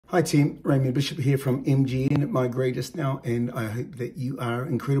Hi team, Raymond Bishop here from MGN-My Greatest Now, and I hope that you are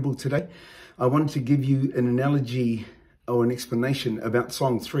incredible today. I wanted to give you an analogy or an explanation about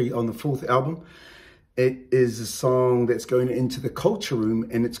song 3 on the 4th album. It is a song that's going into the culture room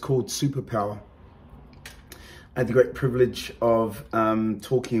and it's called Superpower. I had the great privilege of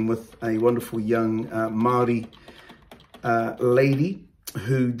talking with a wonderful young Māori lady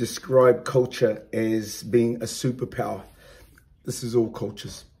who described culture as being a superpower. This is all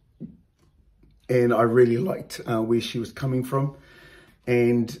cultures. And I really liked where she was coming from.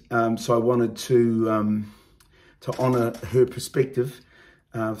 And so I wanted to honor her perspective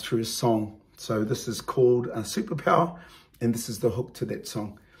through a song. So this is called Superpower, and this is the hook to that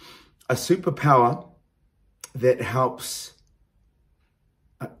song. A superpower that helps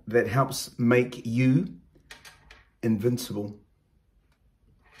make you invincible.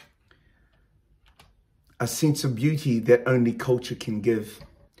 A sense of beauty that only culture can give.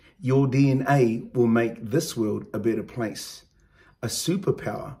 Your DNA will make this world a better place. A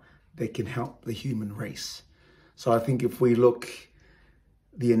superpower that can help the human race. So I think if we look,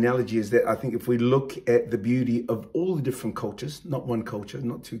 the analogy is that I think if we look at the beauty of all the different cultures, not one culture,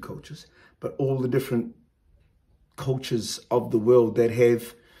 not two cultures, but all the different cultures of the world that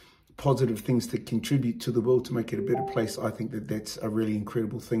have positive things to contribute to the world to make it a better place, I think that that's a really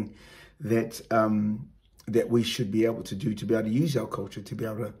incredible thing that that we should be able to do, to be able to use our culture to be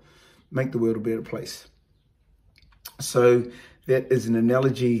able to make the world a better place. So that is an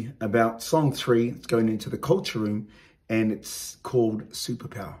analogy about song 3. It's going into the culture room and it's called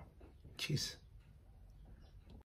Superpower. Cheers.